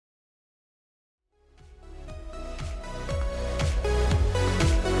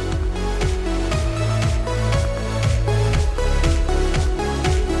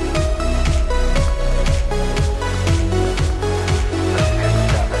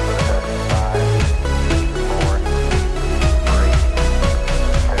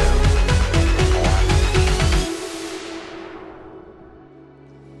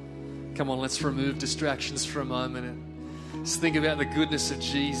just remove distractions for a moment and just think about the goodness of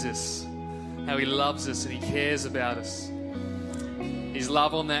Jesus, how he loves us and he cares about us. His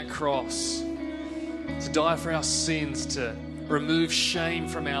love on that cross to die for our sins, to remove shame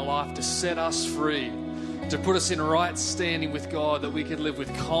from our life, to set us free, to put us in right standing with God, that we can live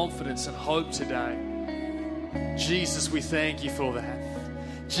with confidence and hope today. Jesus, we thank you for that.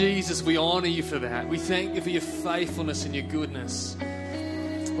 Jesus, we honor you for that. We thank you for your faithfulness and your goodness.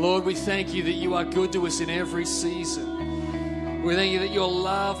 Lord, we thank you that you are good to us in every season. We thank you that your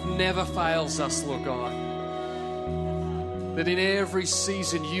love never fails us, Lord God. That in every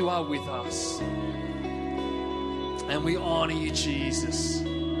season you are with us. And we honor you, Jesus.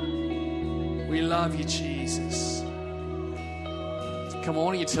 We love you, Jesus. Come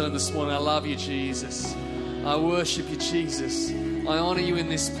on, you tell him this morning, I love you, Jesus. I worship you, Jesus. I honor you in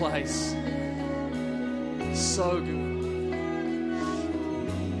this place. So good.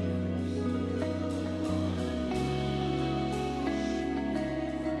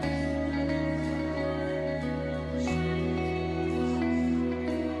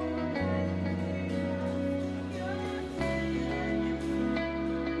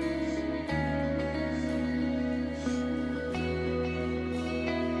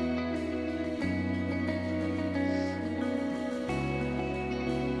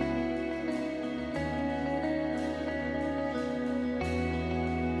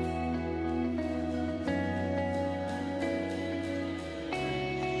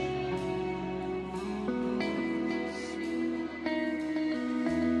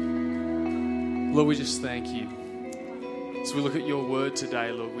 Lord, we just thank you. As we look at your word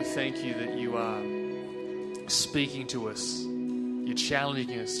today, Lord, we thank you that you are speaking to us. You're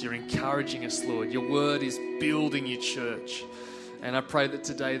challenging us. You're encouraging us, Lord. Your word is building your church. And I pray that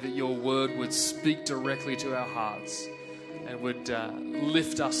today that your word would speak directly to our hearts and would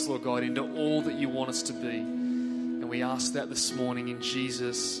lift us, Lord God, into all that you want us to be. And we ask that this morning in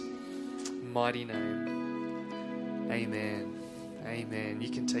Jesus' mighty name. Amen. Amen.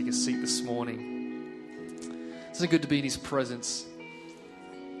 You can take a seat this morning. Isn't it good to be in his presence?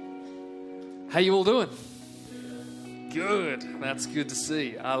 How you all doing? Good. That's good to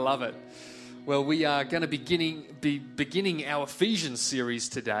see. I love it. Well, we are going to be beginning our Ephesians series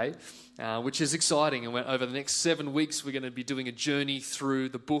today, which is exciting. And over the next 7 weeks, we're going to be doing a journey through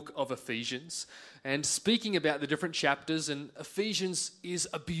the book of Ephesians and speaking about the different chapters. And Ephesians is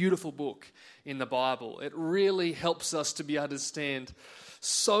a beautiful book in the Bible. It really helps us to be able to understand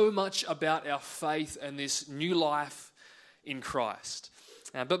so much about our faith and this new life in Christ.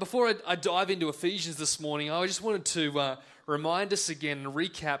 But before I dive into Ephesians this morning, I just wanted to remind us again and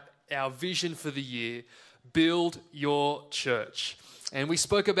recap our vision for the year: build your church. And we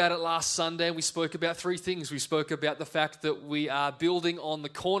spoke about it last Sunday, and we spoke about 3 things. We spoke about the fact that we are building on the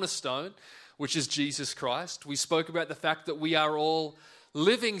cornerstone, which is Jesus Christ. We spoke about the fact that we are all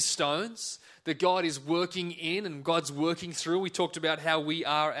living stones that God is working in and God's working through. We talked about how we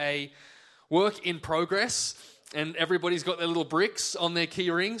are a work in progress, and everybody's got their little bricks on their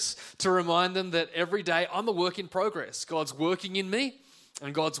key rings to remind them that every day I'm a work in progress. God's working in me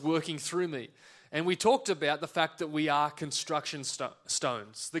and God's working through me. And we talked about the fact that we are construction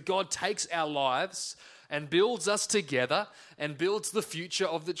stones, that God takes our lives and builds us together and builds the future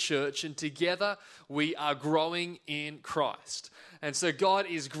of the church, and together we are growing in Christ. And so God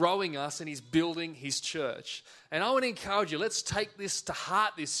is growing us and he's building his church. And I want to encourage you, let's take this to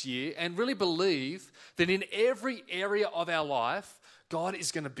heart this year and really believe that in every area of our life, God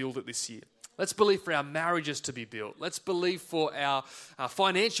is going to build it this year. Let's believe for our marriages to be built. Let's believe for our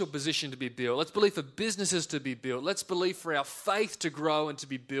financial position to be built. Let's believe for businesses to be built. Let's believe for our faith to grow and to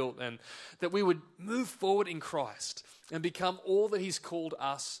be built, and that we would move forward in Christ and become all that he's called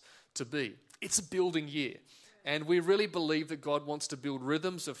us to be. It's a building year. And we really believe that God wants to build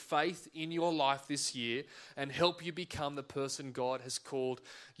rhythms of faith in your life this year and help you become the person God has called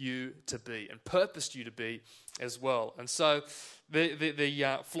you to be and purposed you to be as well. And so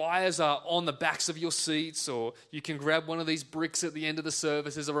the flyers are on the backs of your seats, or you can grab one of these bricks at the end of the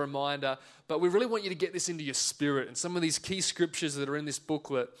service as a reminder. But we really want you to get this into your spirit and some of these key scriptures that are in this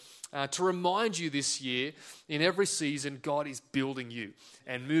booklet to remind you this year, in every season, God is building you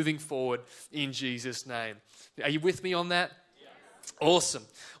and moving forward in Jesus' name. Are you with me on that? Yeah. Awesome.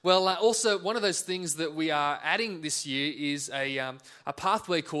 Well, also one of those things that we are adding this year is a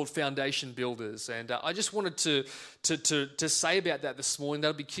pathway called Foundation Builders, and I just wanted to say about that this morning.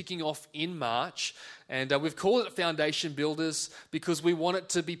 That'll be kicking off in March, And we've called it Foundation Builders because we want it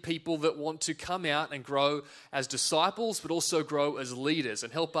to be people that want to come out and grow as disciples, but also grow as leaders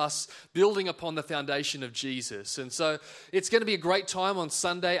and help us building upon the foundation of Jesus. And so it's going to be a great time on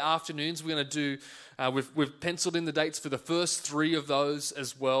Sunday afternoons. We're going to do, we've penciled in the dates for the first 3 of those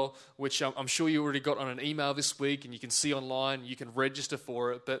as well, which I'm sure you already got on an email this week and you can see online, you can register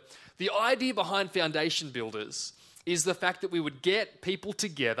for it. But the idea behind Foundation Builders is the fact that we would get people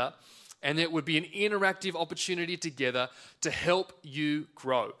together and it would be an interactive opportunity together to help you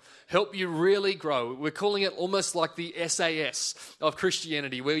grow, help you really grow. We're calling it almost like the SAS of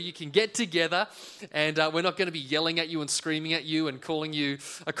Christianity, where you can get together and we're not going to be yelling at you and screaming at you and calling you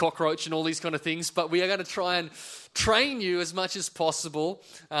a cockroach and all these kind of things, but we are going to try and train you as much as possible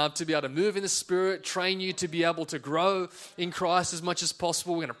to be able to move in the Spirit, train you to be able to grow in Christ as much as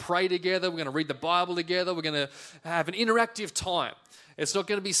possible. We're going to pray together. We're going to read the Bible together. We're going to have an interactive time. It's not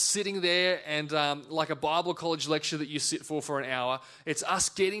going to be sitting there and like a Bible college lecture that you sit for an hour. It's us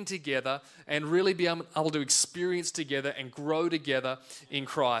getting together and really be able to experience together and grow together in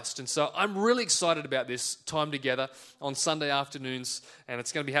Christ. And so I'm really excited about this time together on Sunday afternoons, and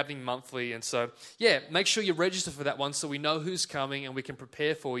it's going to be happening monthly. And so, yeah, make sure you register for that one so we know who's coming and we can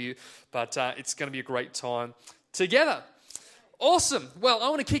prepare for you. But it's going to be a great time together. Awesome. Well, I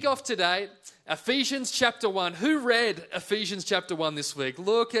want to kick off today, Ephesians chapter 1. Who read Ephesians chapter 1 this week?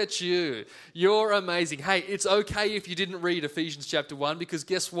 Look at you. You're amazing. Hey, it's okay if you didn't read Ephesians chapter 1 because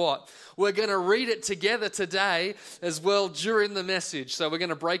guess what? We're going to read it together today as well during the message. So we're going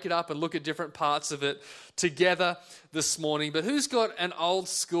to break it up and look at different parts of it together this morning. But who's got an old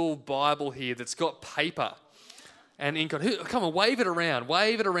school Bible here that's got paper and ink on? Come on, wave it around.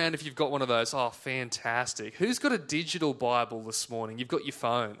 Wave it around if you've got one of those. Oh, fantastic. Who's got a digital Bible this morning? You've got your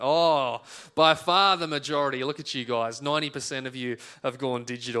phone. Oh, by far the majority. Look at you guys. 90% of you have gone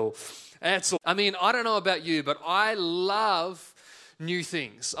digital. I mean, I don't know about you, but I love new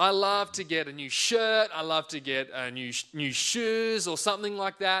things. I love to get a new shirt. I love to get new shoes or something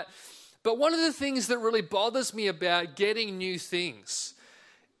like that. But one of the things that really bothers me about getting new things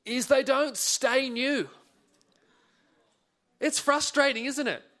is they don't stay new. It's frustrating, isn't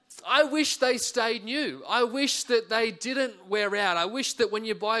it? I wish they stayed new. I wish that they didn't wear out. I wish that when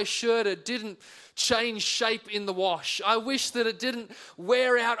you buy a shirt, it didn't change shape in the wash. I wish that it didn't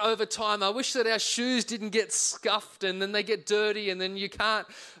wear out over time. I wish that our shoes didn't get scuffed and then they get dirty and then you can't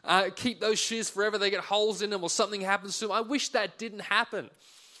keep those shoes forever. They get holes in them or something happens to them. I wish that didn't happen.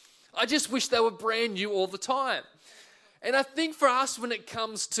 I just wish they were brand new all the time. And I think for us, when it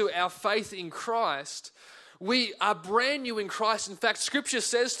comes to our faith in Christ, we are brand new in Christ. In fact, Scripture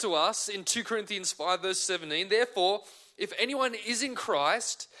says to us in 2 Corinthians 5 verse 17, therefore, if anyone is in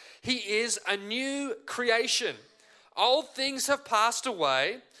Christ, he is a new creation. Old things have passed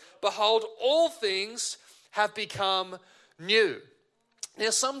away. Behold, all things have become new.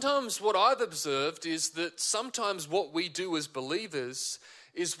 Now, sometimes what I've observed is that sometimes what we do as believers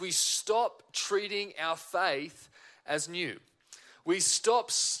is we stop treating our faith as new. We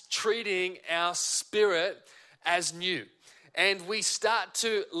stop treating our spirit as new. And we start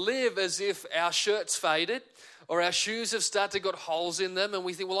to live as if our shirt's faded or our shoes have started to got holes in them. And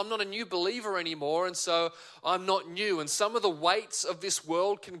we think, well, I'm not a new believer anymore, and so I'm not new. And some of the weights of this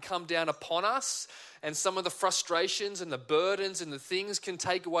world can come down upon us. And some of the frustrations and the burdens and the things can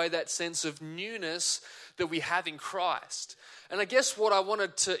take away that sense of newness that we have in Christ. And I guess what I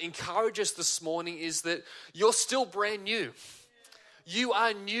wanted to encourage us this morning is that you're still brand new. You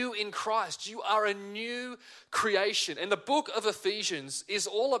are new in Christ. You are a new creation. And the book of Ephesians is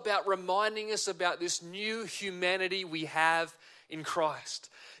all about reminding us about this new humanity we have in Christ.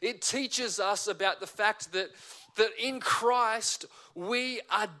 It teaches us about the fact that in Christ we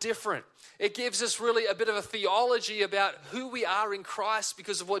are different. It gives us really a bit of a theology about who we are in Christ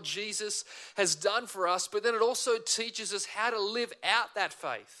because of what Jesus has done for us. But then it also teaches us how to live out that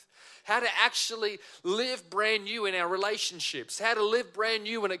faith. How to actually live brand new in our relationships. How to live brand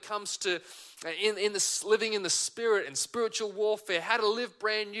new when it comes to living in the Spirit and spiritual warfare. How to live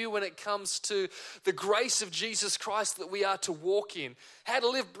brand new when it comes to the grace of Jesus Christ that we are to walk in. How to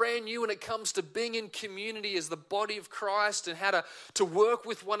live brand new when it comes to being in community as the body of Christ, and how to work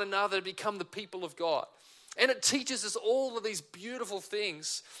with one another to become the people of God. And it teaches us all of these beautiful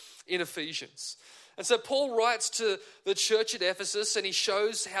things in Ephesians. And so Paul writes to the church at Ephesus, and he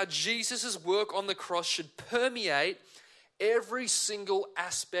shows how Jesus' work on the cross should permeate every single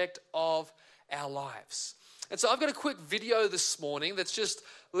aspect of our lives. And so I've got a quick video this morning that's just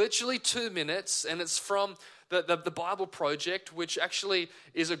literally 2 minutes, and it's from the Bible Project, which actually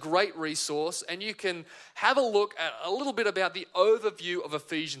is a great resource, and you can have a look at a little bit about the overview of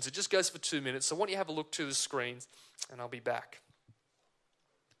Ephesians. It just goes for 2 minutes, so why don't you have a look to the screens, and I'll be back.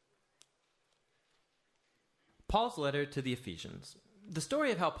 Paul's letter to the Ephesians. The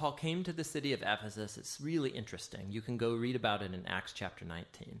story of how Paul came to the city of Ephesus is really interesting. You can go read about it in Acts chapter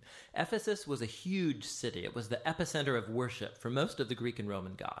 19. Ephesus was a huge city. It was the epicenter of worship for most of the Greek and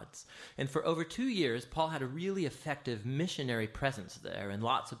Roman gods. And for over 2 years, Paul had a really effective missionary presence there, and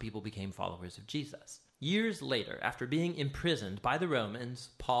lots of people became followers of Jesus. Years later, after being imprisoned by the Romans,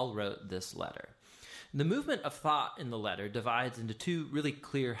 Paul wrote this letter. The movement of thought in the letter divides into two really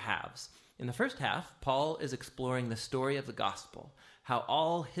clear halves. In the first half, Paul is exploring the story of the gospel, how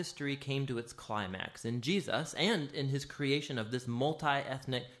all history came to its climax in Jesus and in his creation of this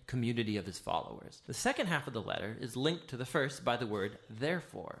multi-ethnic community of his followers. The second half of the letter is linked to the first by the word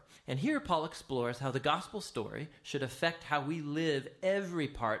therefore. And here Paul explores how the gospel story should affect how we live every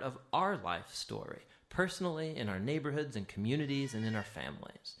part of our life story, personally, in our neighborhoods and communities, and in our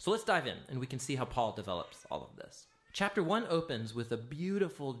families. So let's dive in, and we can see how Paul develops all of this. Chapter 1 opens with a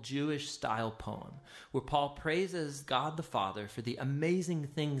beautiful Jewish-style poem where Paul praises God the Father for the amazing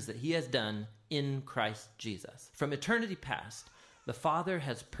things that he has done in Christ Jesus. From eternity past, the Father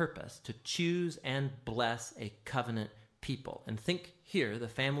has purposed to choose and bless a covenant people. And think here, the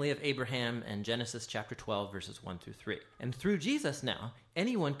family of Abraham and Genesis chapter 12, verses 1 through 3. And through Jesus now,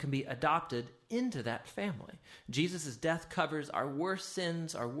 anyone can be adopted into that family. Jesus' death covers our worst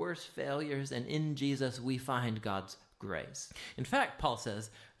sins, our worst failures, and in Jesus we find God's grace. In fact, Paul says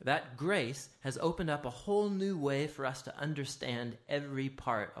that grace has opened up a whole new way for us to understand every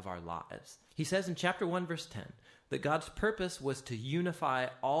part of our lives. He says in chapter 1, verse 10, that God's purpose was to unify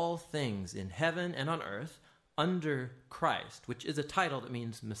all things in heaven and on earth under Christ, which is a title that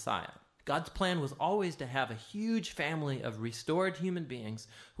means Messiah. God's plan was always to have a huge family of restored human beings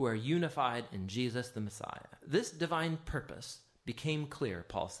who are unified in Jesus the Messiah. This divine purpose became clear,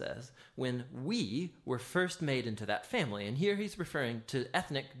 Paul says, when we were first made into that family. And here he's referring to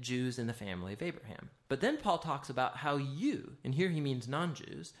ethnic Jews in the family of Abraham. But then Paul talks about how you, and here he means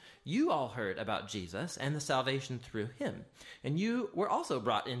non-Jews, you all heard about Jesus and the salvation through him. And you were also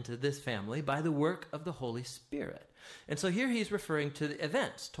brought into this family by the work of the Holy Spirit. And so here he's referring to the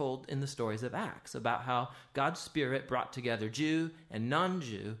events told in the stories of Acts about how God's Spirit brought together Jew and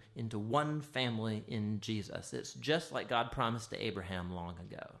non-Jew into one family in Jesus. It's just like God promised to Abraham long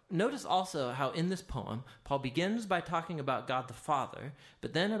ago. Notice also how in this poem, Paul begins by talking about God the Father,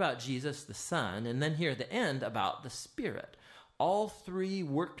 but then about Jesus the Son, and then here at the end about the Spirit. All three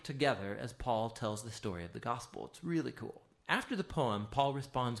work together as Paul tells the story of the gospel. It's really cool. After the poem, Paul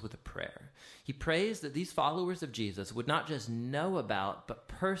responds with a prayer. He prays that these followers of Jesus would not just know about, but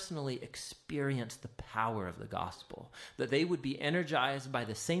personally experience the power of the gospel, that they would be energized by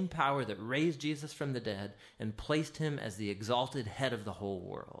the same power that raised Jesus from the dead and placed him as the exalted head of the whole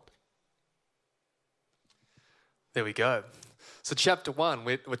world. There we go. So chapter 1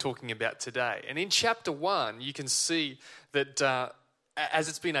 we're talking about today. And in chapter 1, you can see that as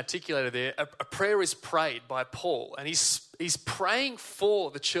it's been articulated there, a prayer is prayed by Paul. And he's praying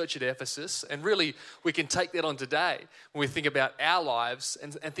for the church at Ephesus. And really, we can take that on today when we think about our lives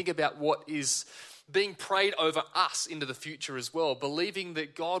and think about what is being prayed over us into the future as well, believing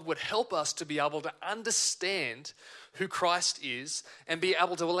that God would help us to be able to understand who Christ is and be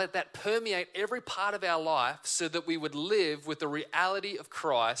able to let that permeate every part of our life so that we would live with the reality of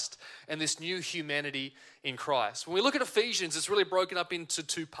Christ and this new humanity in Christ. When we look at Ephesians, it's really broken up into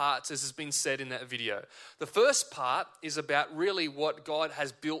two parts, as has been said in that video. The first part is about really what God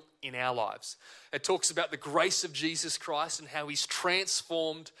has built in our lives. It talks about the grace of Jesus Christ and how he's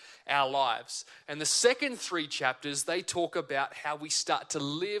transformed our lives. And the second 3 chapters, they talk about how we start to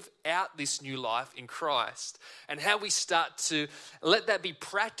live out this new life in Christ and how we start to let that be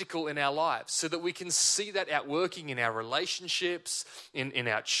practical in our lives so that we can see that outworking in our relationships, in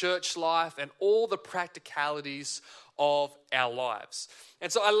our church life, and all the practicalities of our lives.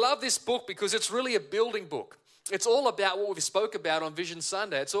 And so I love this book because it's really a building book. It's all about what we spoke about on Vision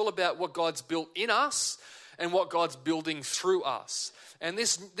Sunday. It's all about what God's built in us and what God's building through us. And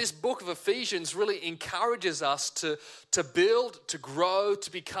this book of Ephesians really encourages us to build, to grow,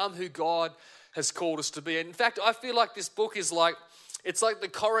 to become who God has called us to be. And in fact, I feel like this book is it's like the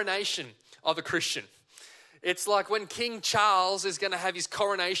coronation of a Christian. It's like when King Charles is going to have his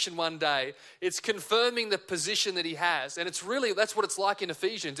coronation one day, it's confirming the position that he has. And that's what it's like in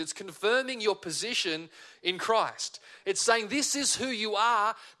Ephesians. It's confirming your position in Christ. It's saying this is who you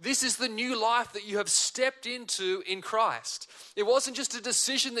are. This is the new life that you have stepped into in Christ. It wasn't just a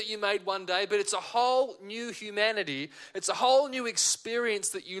decision that you made one day, but it's a whole new humanity. It's a whole new experience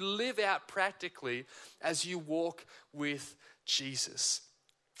that you live out practically as you walk with Jesus.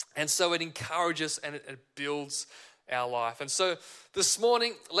 And so it encourages and it builds our life. And so this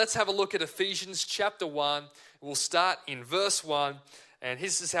morning, let's have a look at Ephesians chapter 1. We'll start in verse 1. And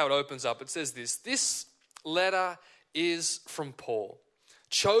this is how it opens up. It says this: "This letter is from Paul,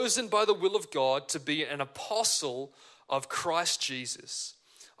 chosen by the will of God to be an apostle of Christ Jesus.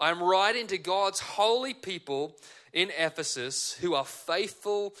 I am writing to God's holy people in Ephesus who are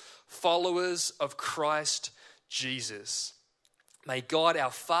faithful followers of Christ Jesus. May God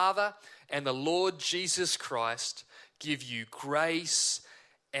our Father and the Lord Jesus Christ give you grace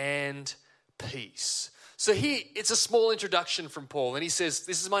and peace." So here, it's a small introduction from Paul. And he says,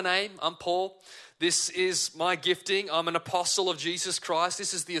 this is my name, I'm Paul. This is my gifting. I'm an apostle of Jesus Christ.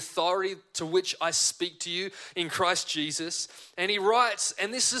 This is the authority to which I speak to you in Christ Jesus. And he writes,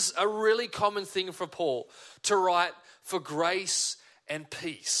 and this is a really common thing for Paul, to write for grace and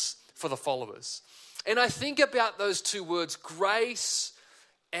peace for the followers. And I think about those two words, grace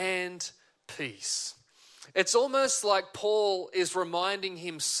and peace. It's almost like Paul is reminding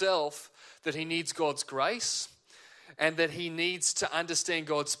himself that he needs God's grace and that he needs to understand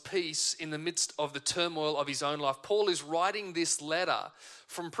God's peace in the midst of the turmoil of his own life. Paul is writing this letter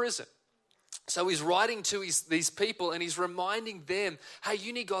from prison. So he's writing to these people and he's reminding them, hey,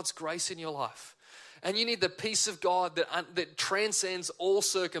 you need God's grace in your life. And you need the peace of God that transcends all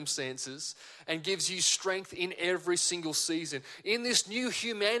circumstances and gives you strength in every single season. In this new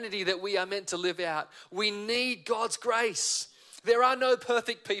humanity that we are meant to live out, we need God's grace. There are no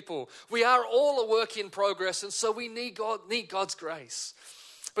perfect people. We are all a work in progress, and so we need God's grace.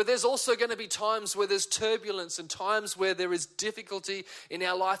 But there's also going to be times where there's turbulence and times where there is difficulty in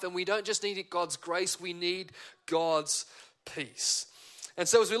our life, and we don't just need God's grace, we need God's peace. And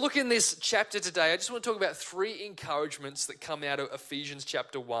so as we look in this chapter today, I just want to talk about 3 encouragements that come out of Ephesians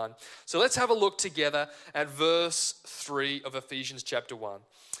chapter 1. So let's have a look together at verse 3 of Ephesians chapter 1.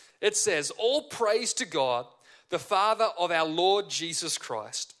 It says, "All praise to God, the Father of our Lord Jesus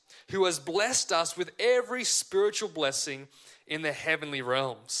Christ, who has blessed us with every spiritual blessing in the heavenly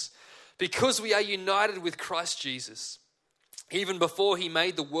realms, because we are united with Christ Jesus. Even before he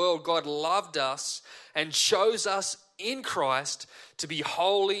made the world, God loved us and chose us in Christ to be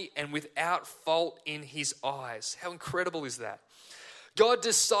holy and without fault in his eyes." How incredible is that? God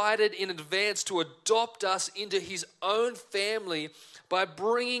decided in advance to adopt us into his own family by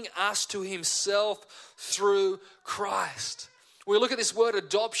bringing us to himself through Christ. When we look at this word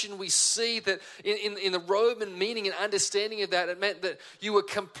adoption, we see that in the Roman meaning and understanding of that, it meant that you were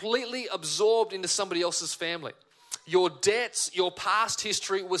completely absorbed into somebody else's family. Your debts, your past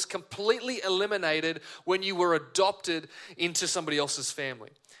history was completely eliminated when you were adopted into somebody else's family.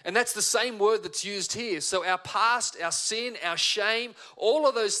 And that's the same word that's used here. So our past, our sin, our shame, all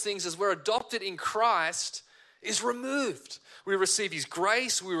of those things as we're adopted in Christ is removed. We receive his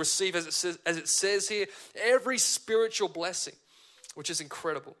grace. We receive, as it says here, every spiritual blessing, which is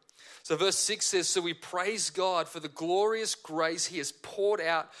incredible. So verse 6 says, "So we praise God for the glorious grace he has poured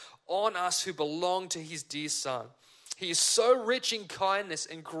out on us who belong to his dear Son. He is so rich in kindness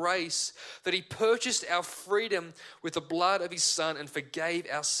and grace that he purchased our freedom with the blood of his Son and forgave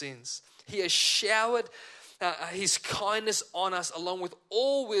our sins. He has showered his kindness on us along with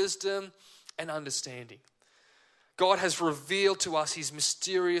all wisdom and understanding." God has revealed to us his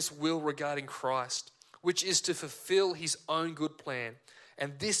mysterious will regarding Christ, which is to fulfill his own good plan.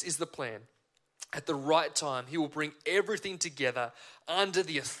 And this is the plan. At the right time, he will bring everything together under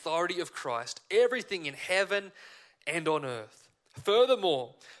the authority of Christ, everything in heaven and on earth.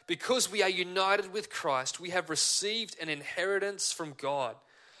 Furthermore, because we are united with Christ, we have received an inheritance from God.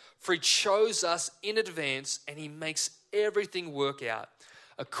 For he chose us in advance and he makes everything work out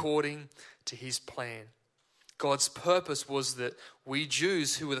according to his plan. God's purpose was that we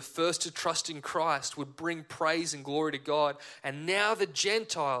Jews who were the first to trust in Christ would bring praise and glory to God. And now the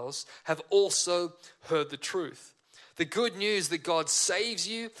Gentiles have also heard the truth. The good news that God saves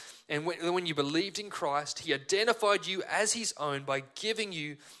you, and when you believed in Christ, he identified you as his own by giving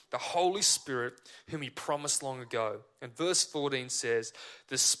you the Holy Spirit whom he promised long ago. And verse 14 says,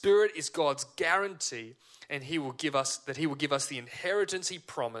 "The Spirit is God's guarantee and he will give us the inheritance he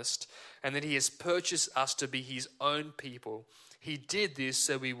promised, and that he has purchased us to be his own people. He did this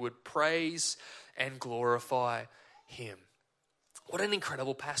so we would praise and glorify him. What an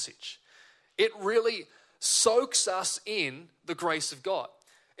incredible passage. It really soaks us in the grace of God.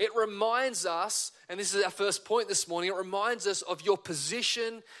 It reminds us, and this is our first point this morning, it reminds us of your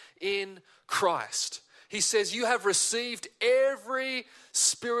position in Christ. He says, you have received every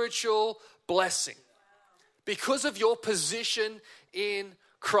spiritual blessing because of your position in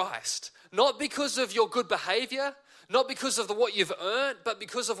Christ. Not because of your good behavior, not because of what you've earned, but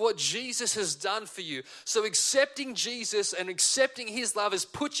because of what Jesus has done for you. So accepting Jesus and accepting his love has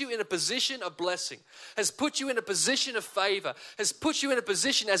put you in a position of blessing, has put you in a position of favor, has put you in a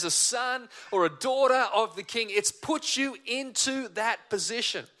position as a son or a daughter of the King. It's put you into that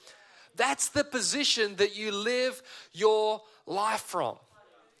position. That's the position that you live your life from.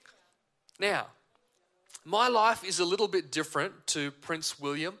 Now, my life is a little bit different to Prince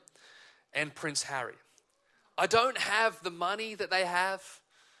William and Prince Harry. I don't have the money that they have.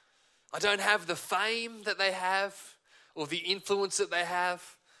 I don't have the fame that they have or the influence that they have.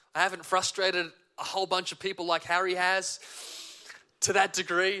 I haven't frustrated a whole bunch of people like Harry has to that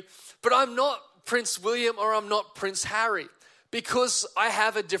degree. But I'm not Prince William or I'm not Prince Harry because I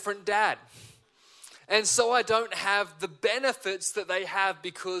have a different dad. And so I don't have the benefits that they have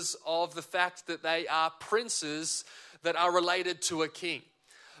because of the fact that they are princes that are related to a king.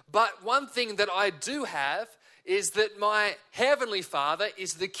 But one thing that I do have is that my heavenly Father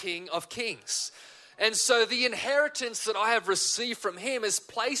is the King of Kings. And so the inheritance that I have received from him has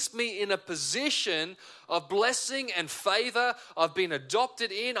placed me in a position of blessing and favor. I've been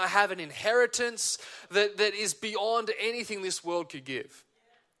adopted in. I have an inheritance that is beyond anything this world could give.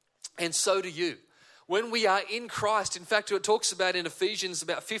 And so do you. When we are in Christ, in fact, it talks about in Ephesians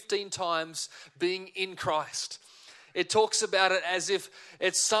about 15 times being in Christ. It talks about it as if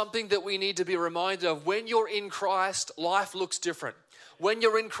it's something that we need to be reminded of. When you're in Christ, life looks different. When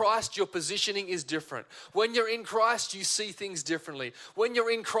you're in Christ, your positioning is different. When you're in Christ, you see things differently. When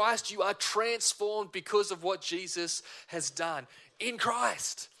you're in Christ, you are transformed because of what Jesus has done in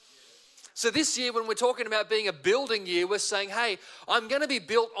Christ. So this year, when we're talking about being a building year, we're saying, hey, I'm going to be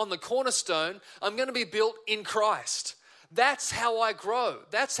built on the cornerstone. I'm going to be built in Christ. That's how I grow.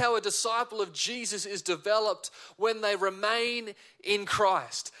 That's how a disciple of Jesus is developed, when they remain in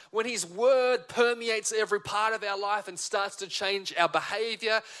Christ. When his word permeates every part of our life and starts to change our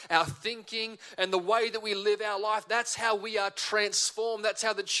behavior, our thinking, and the way that we live our life. That's how we are transformed. That's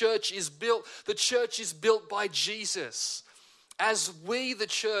how the church is built. The church is built by Jesus. As we, the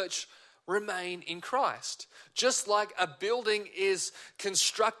church, remain in Christ. Just like a building is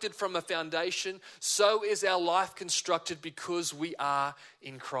constructed from a foundation, so is our life constructed because we are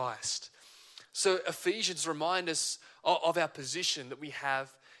in Christ. So Ephesians remind us of our position that we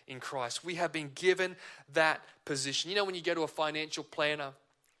have in Christ. We have been given that position. You know, when you go to a financial planner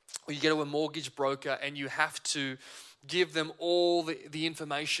or you go to a mortgage broker and you have to give them all the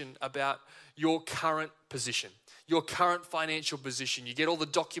information about your current position, your current financial position. You get all the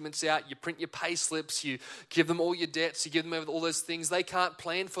documents out, you print your pay slips, you give them all your debts, you give them all those things. They can't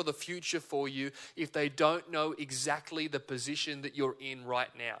plan for the future for you if they don't know exactly the position that you're in right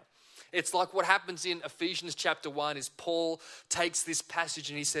now. It's like what happens in Ephesians chapter 1 is Paul takes this passage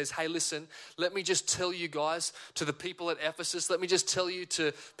and he says, hey, listen, let me just tell you guys, to the people at Ephesus, let me just tell you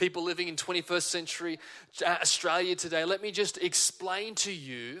to people living in 21st century Australia today, let me just explain to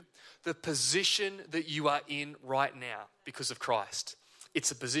you the position that you are in right now because of Christ.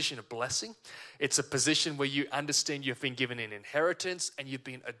 It's a position of blessing. It's a position where you understand you've been given an inheritance and you've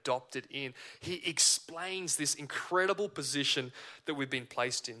been adopted in. He explains this incredible position that we've been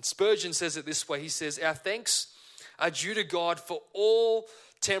placed in. Spurgeon says it this way. He says, our thanks are due to God for all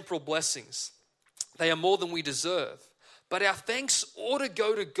temporal blessings. They are more than we deserve. But our thanks ought to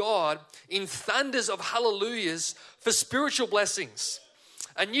go to God in thunders of hallelujahs for spiritual blessings.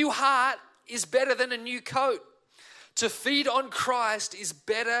 A new heart is better than a new coat. To feed on Christ is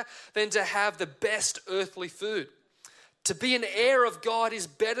better than to have the best earthly food. To be an heir of God is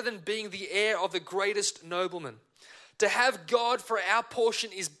better than being the heir of the greatest nobleman. To have God for our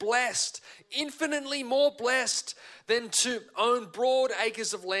portion is blessed, infinitely more blessed than to own broad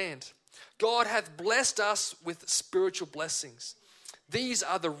acres of land. God hath blessed us with spiritual blessings. These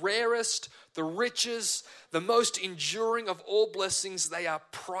are the rarest, the richest, the most enduring of all blessings. They are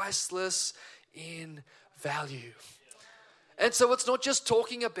priceless in value. And so it's not just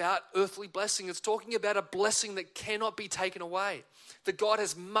talking about earthly blessing. It's talking about a blessing that cannot be taken away. That God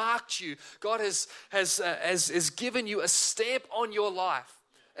has marked you. God has given you a stamp on your life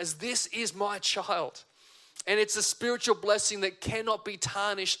as this is my child. And it's a spiritual blessing that cannot be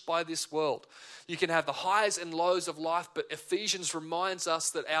tarnished by this world. You can have the highs and lows of life, but Ephesians reminds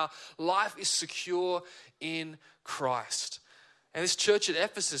us that our life is secure in Christ. And this church at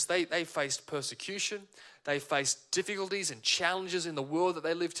Ephesus, they faced persecution. They faced difficulties and challenges in the world that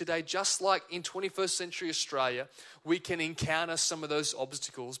they live today. Just like in 21st century Australia, we can encounter some of those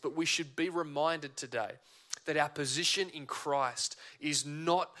obstacles, but we should be reminded today that our position in Christ is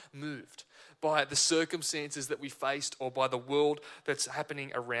not moved by the circumstances that we faced or by the world that's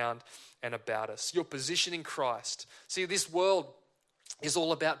happening around and about us. Your position in Christ. See, this world is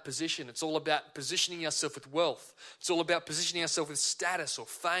all about position. It's all about positioning ourselves with wealth. It's all about positioning ourselves with status or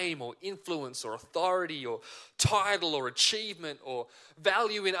fame or influence or authority or title or achievement or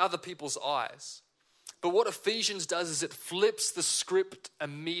value in other people's eyes. But what Ephesians does is it flips the script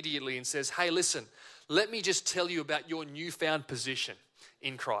immediately and says, hey, listen, let me just tell you about your newfound position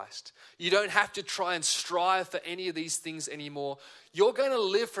in Christ. You don't have to try and strive for any of these things anymore. You're going to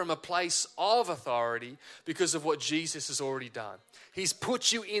live from a place of authority because of what Jesus has already done. He's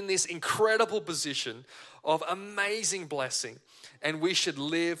put you in this incredible position of amazing blessing, and we should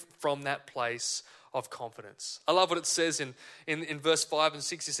live from that place of confidence. I love what it says in verse 5 and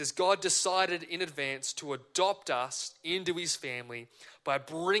 6. It says, God decided in advance to adopt us into his family by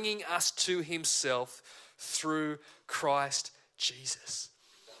bringing us to himself through Christ Jesus.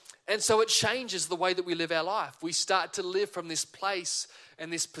 And so it changes the way that we live our life. We start to live from this place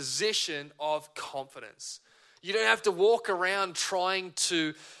and this position of confidence. You don't have to walk around trying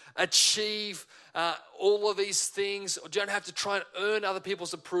to achieve all of these things. You don't have to try and earn other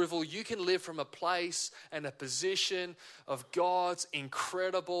people's approval. You can live from a place and a position of God's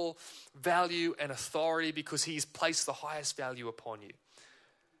incredible value and authority because he's placed the highest value upon you.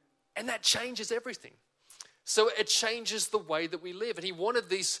 And that changes everything. So it changes the way that we live. And he wanted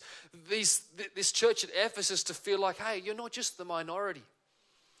this church at Ephesus to feel like, hey, you're not just the minority.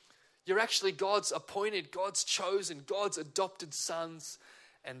 You're actually God's appointed, God's chosen, God's adopted sons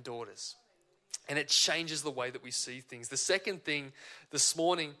and daughters. And it changes the way that we see things. The second thing this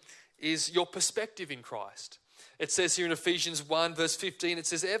morning is your perspective in Christ. It says here in Ephesians 1 verse 15, it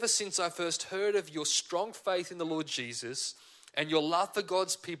says, ever since I first heard of your strong faith in the Lord Jesus and your love for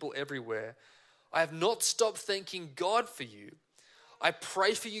God's people everywhere, I have not stopped thanking God for you. I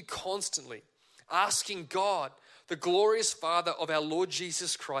pray for you constantly, asking God, the glorious Father of our Lord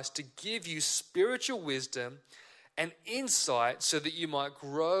Jesus Christ, to give you spiritual wisdom and insight so that you might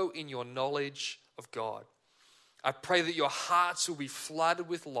grow in your knowledge of God. I pray that your hearts will be flooded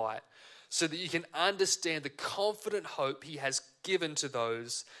with light so that you can understand the confident hope he has given to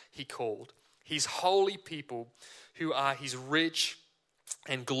those he called, his holy people who are his rich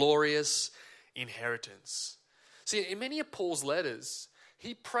and glorious inheritance. See, in many of Paul's letters,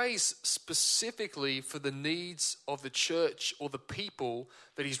 he prays specifically for the needs of the church or the people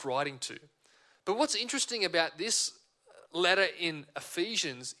that he's writing to. But what's interesting about this letter in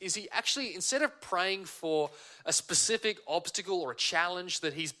Ephesians is he actually, instead of praying for a specific obstacle or a challenge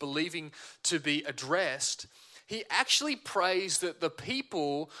that he's believing to be addressed, he actually prays that the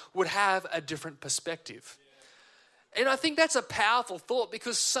people would have a different perspective. And I think that's a powerful thought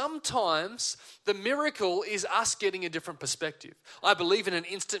because sometimes the miracle is us getting a different perspective. I believe in an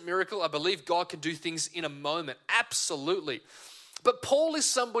instant miracle. I believe God can do things in a moment. Absolutely. But Paul is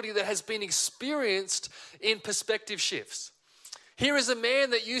somebody that has been experienced in perspective shifts. Here is a man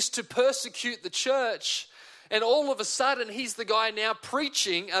that used to persecute the church, and all of a sudden he's the guy now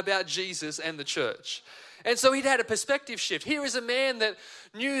preaching about Jesus and the church. And so he'd had a perspective shift. Here is a man that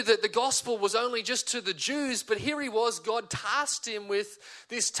knew that the gospel was only just to the Jews, but here he was, God tasked him with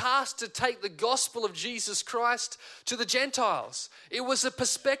this task to take the gospel of Jesus Christ to the Gentiles. It was a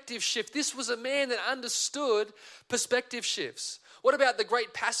perspective shift. This was a man that understood perspective shifts. What about the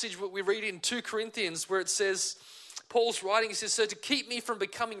great passage that we read in 2 Corinthians where it says, Paul's writing, he says, so to keep me from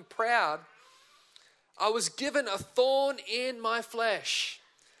becoming proud, I was given a thorn in my flesh,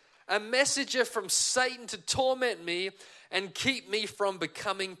 a messenger from Satan to torment me and keep me from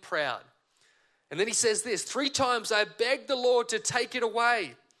becoming proud. And then he says this, 3 times I begged the Lord to take it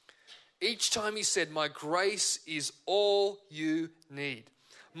away. Each time he said, my grace is all you need.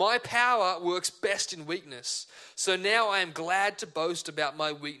 My power works best in weakness. So now I am glad to boast about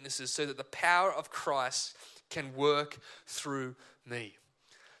my weaknesses so that the power of Christ can work through me.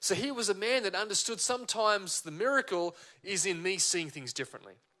 So he was a man that understood sometimes the miracle is in me seeing things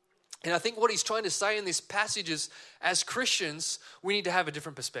differently. And I think what he's trying to say in this passage is, as Christians, we need to have a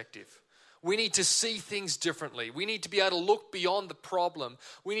different perspective. We need to see things differently. We need to be able to look beyond the problem.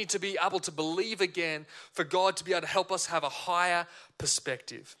 We need to be able to believe again for God to be able to help us have a higher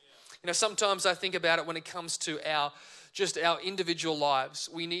perspective. Sometimes I think about it when it comes to our individual lives.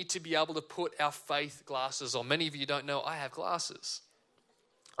 We need to be able to put our faith glasses on. Many of you don't know I have glasses.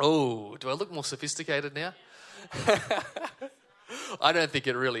 Oh, do I look more sophisticated now? I don't think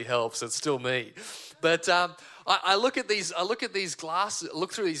it really helps. It's still me. But I look at these glasses,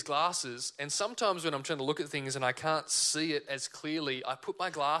 look through these glasses, and sometimes when I'm trying to look at things and I can't see it as clearly, I put my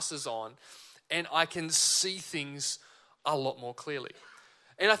glasses on and I can see things a lot more clearly.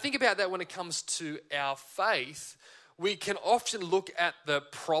 And I think about that when it comes to our faith. We can often look at the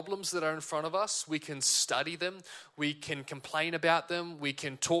problems that are in front of us. We can study them. We can complain about them. We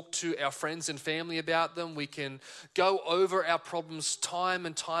can talk to our friends and family about them. We can go over our problems time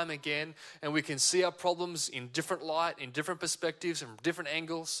and time again, and we can see our problems in different light, in different perspectives, and different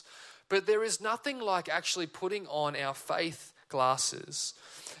angles. But there is nothing like actually putting on our faith glasses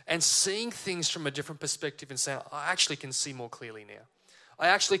and seeing things from a different perspective and saying, I actually can see more clearly now. I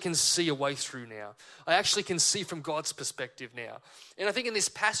actually can see a way through now. I actually can see from God's perspective now. And I think in this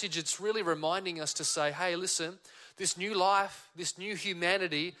passage, it's really reminding us to say, hey, listen, this new life, this new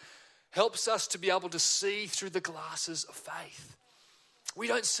humanity helps us to be able to see through the glasses of faith. We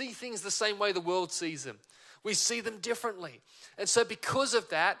don't see things the same way the world sees them. We see them differently. And so because of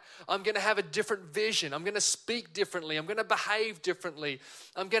that, I'm going to have a different vision. I'm going to speak differently. I'm going to behave differently.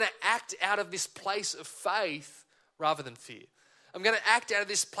 I'm going to act out of this place of faith rather than fear. I'm going to act out of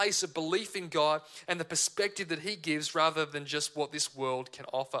this place of belief in God and the perspective that He gives rather than just what this world can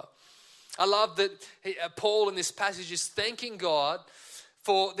offer. I love that Paul in this passage is thanking God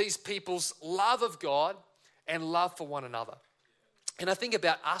for these people's love of God and love for one another. And I think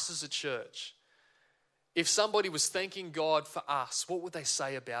about us as a church. If somebody was thanking God for us, what would they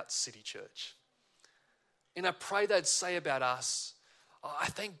say about City Church? And I pray they'd say about us, I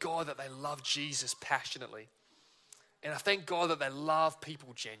thank God that they love Jesus passionately. And I thank God that they love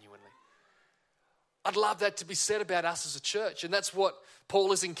people genuinely. I'd love that to be said about us as a church. And that's what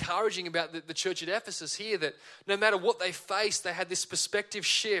Paul is encouraging about the church at Ephesus here, that no matter what they faced, they had this perspective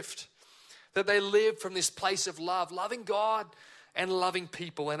shift, that they lived from this place of love, loving God and loving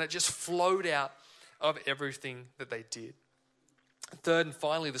people. And it just flowed out of everything that they did. Third and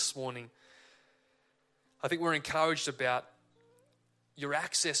finally this morning, I think we're encouraged about your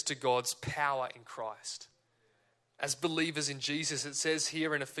access to God's power in Christ. As believers in Jesus, it says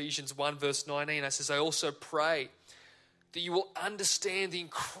here in Ephesians 1 verse 19, it says, I also pray that you will understand the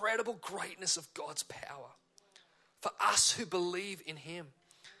incredible greatness of God's power for us who believe in Him.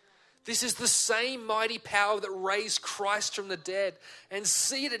 This is the same mighty power that raised Christ from the dead and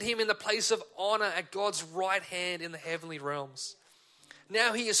seated Him in the place of honor at God's right hand in the heavenly realms.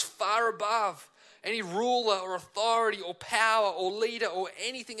 Now He is far above any ruler or authority or power or leader or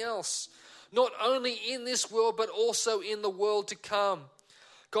anything else, not only in this world, but also in the world to come.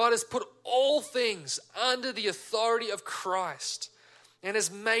 God has put all things under the authority of Christ and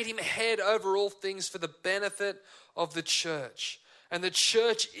has made Him head over all things for the benefit of the church. And the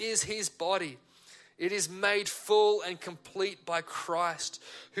church is His body. It is made full and complete by Christ,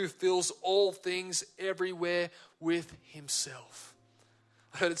 who fills all things everywhere with Himself.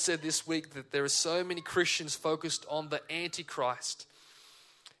 I heard it said this week that there are so many Christians focused on the Antichrist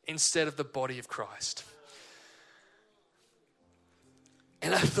instead of the body of Christ.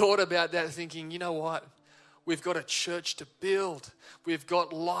 And I thought about that thinking, you know what? We've got a church to build. We've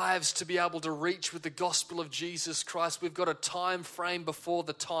got lives to be able to reach with the gospel of Jesus Christ. We've got a time frame before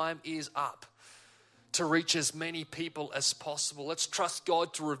the time is up to reach as many people as possible. Let's trust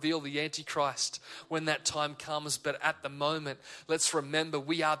God to reveal the Antichrist when that time comes. But at the moment, let's remember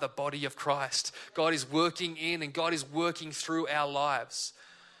we are the body of Christ. God is working in and God is working through our lives.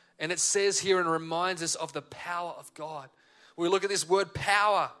 And it says here and reminds us of the power of God. We look at this word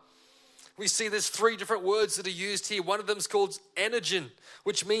power. We see there's 3 different words that are used here. One of them is called energen,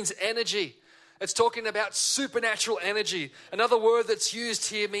 which means energy. It's talking about supernatural energy. Another word that's used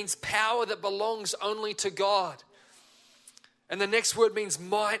here means power that belongs only to God. And the next word means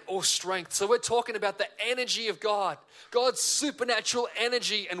might or strength. So we're talking about the energy of God, God's supernatural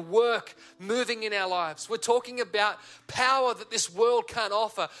energy and work moving in our lives. We're talking about power that this world can't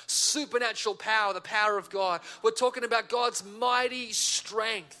offer, supernatural power, the power of God. We're talking about God's mighty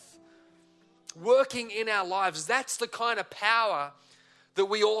strength working in our lives. That's the kind of power that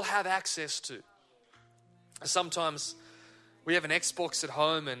we all have access to. Sometimes we have an Xbox at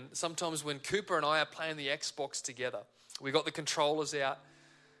home, and sometimes when Cooper and I are playing the Xbox together, we got the controllers out.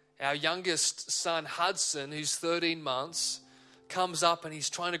 Our youngest son, Hudson, who's 13 months, comes up and he's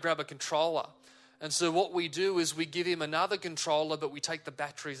trying to grab a controller. And so what we do is we give him another controller, but we take the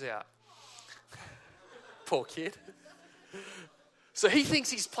batteries out. Poor kid. So he thinks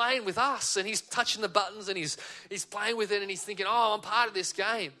he's playing with us and he's touching the buttons and he's playing with it and he's thinking, oh, I'm part of this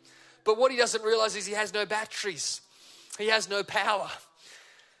game. But what he doesn't realize is he has no batteries. He has no power.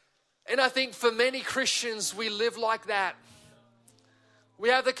 And I think for many Christians, we live like that. We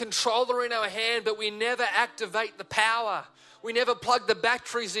have the controller in our hand, but we never activate the power. We never plug the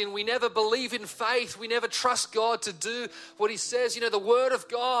batteries in. We never believe in faith. We never trust God to do what he says. You know, the word of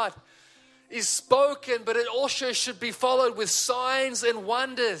God is spoken, but it also should be followed with signs and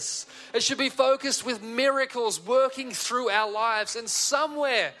wonders. It should be focused with miracles working through our lives. And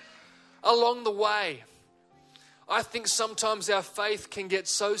somewhere along the way, I think sometimes our faith can get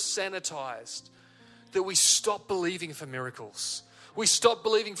so sanitized that we stop believing for miracles. We stop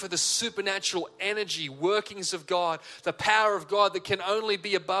believing for the supernatural energy, workings of God, the power of God that can only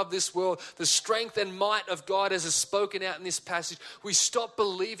be above this world, the strength and might of God as is spoken out in this passage. We stop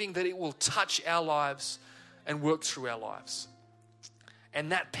believing that it will touch our lives and work through our lives.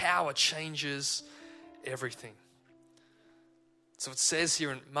 And that power changes everything. So it says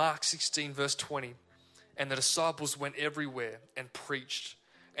here in Mark 16 verse 20, and the disciples went everywhere and preached,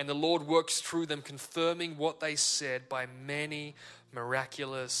 and the Lord works through them, confirming what they said by many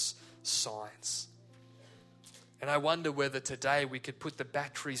miraculous signs. And I wonder whether today we could put the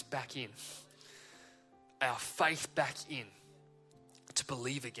batteries back in, our faith back in, to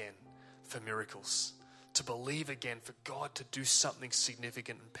believe again for miracles, to believe again for God to do something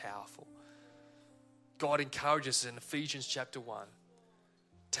significant and powerful. God encourages us in Ephesians chapter 1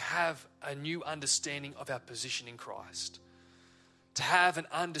 to have a new understanding of our position in Christ, to have an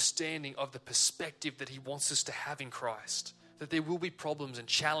understanding of the perspective that he wants us to have in Christ, that there will be problems and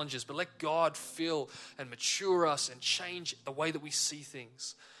challenges, but let God fill and mature us and change the way that we see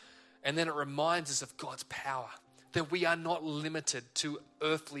things. And then it reminds us of God's power, that we are not limited to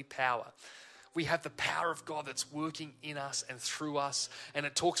earthly power. We have the power of God that's working in us and through us. And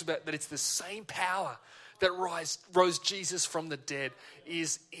it talks about that it's the same power that rose Jesus from the dead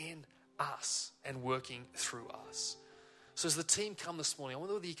is in us and working through us. So as the team come this morning, I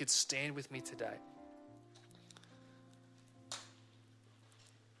wonder whether you could stand with me today.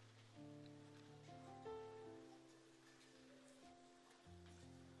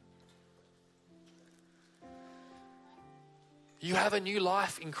 You have a new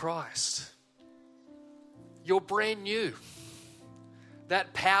life in Christ. You're brand new.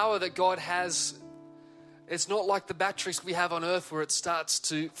 That power that God has, it's not like the batteries we have on earth where it starts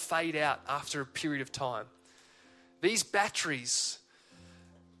to fade out after a period of time. These batteries,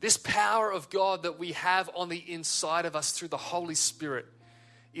 this power of God that we have on the inside of us through the Holy Spirit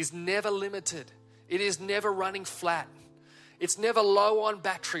is never limited. It is never running flat. It's never low on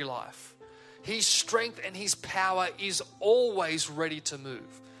battery life. His strength and his power is always ready to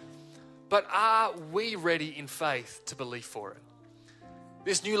move. But are we ready in faith to believe for it?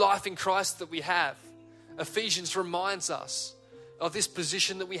 This new life in Christ that we have, Ephesians reminds us of this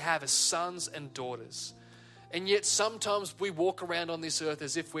position that we have as sons and daughters. And yet sometimes we walk around on this earth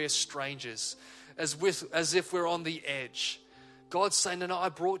as if we're strangers, as if we're on the edge. God's saying, no, I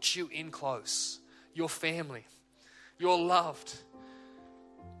brought you in close. You're family. You're loved.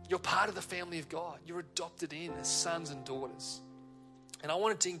 You're part of the family of God. You're adopted in as sons and daughters. And I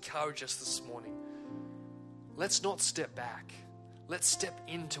wanted to encourage us this morning. Let's not step back. Let's step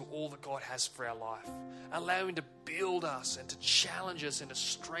into all that God has for our life. Allow him to build us and to challenge us and to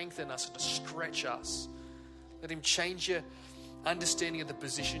strengthen us and to stretch us. Let him change your understanding of the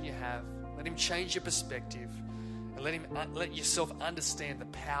position you have. Let him change your perspective. And let yourself understand the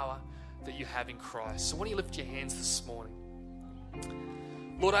power that you have in Christ. So why don't you lift your hands this morning?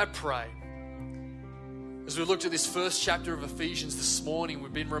 Lord, I pray, as we looked at this first chapter of Ephesians this morning,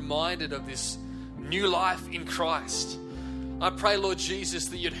 we've been reminded of this new life in Christ. I pray, Lord Jesus,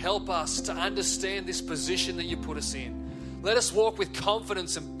 that you'd help us to understand this position that you put us in. Let us walk with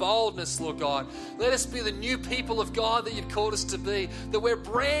confidence and boldness, Lord God. Let us be the new people of God that you've called us to be, that we're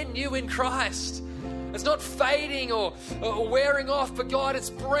brand new in Christ. It's not fading or wearing off, but God, it's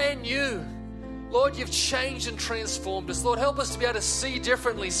brand new. Lord, you've changed and transformed us. Lord, help us to be able to see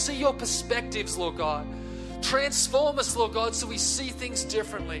differently, see your perspectives, Lord God. Transform us, Lord God, so we see things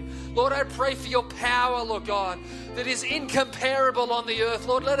differently. Lord, I pray for your power, Lord God, that is incomparable on the earth.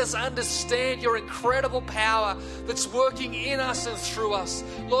 Lord, let us understand your incredible power that's working in us and through us.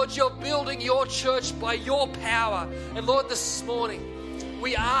 Lord, you're building your church by your power. And Lord, this morning,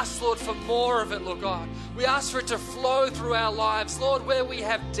 we ask, Lord, for more of it, Lord God. We ask for it to flow through our lives. Lord, where we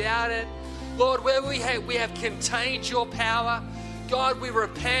have doubted, Lord, where we have contained your power, God, we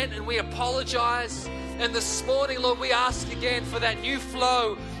repent and we apologize. And this morning, Lord, we ask again for that new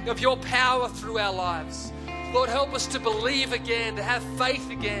flow of your power through our lives. Lord, help us to believe again, to have faith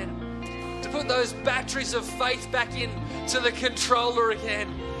again, to put those batteries of faith back in to the controller again,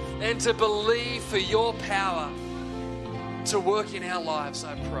 and to believe for your power to work in our lives,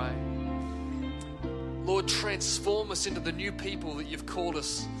 I pray. Lord, transform us into the new people that you've called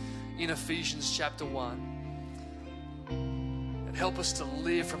us in Ephesians chapter 1. And help us to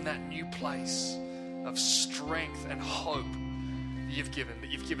live from that new place of strength and hope that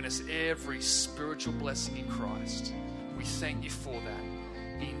you've given us every spiritual blessing in Christ. We thank you for that.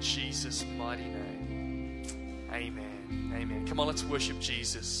 In Jesus' mighty name. Amen. Amen. Come on, let's worship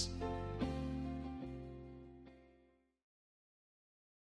Jesus.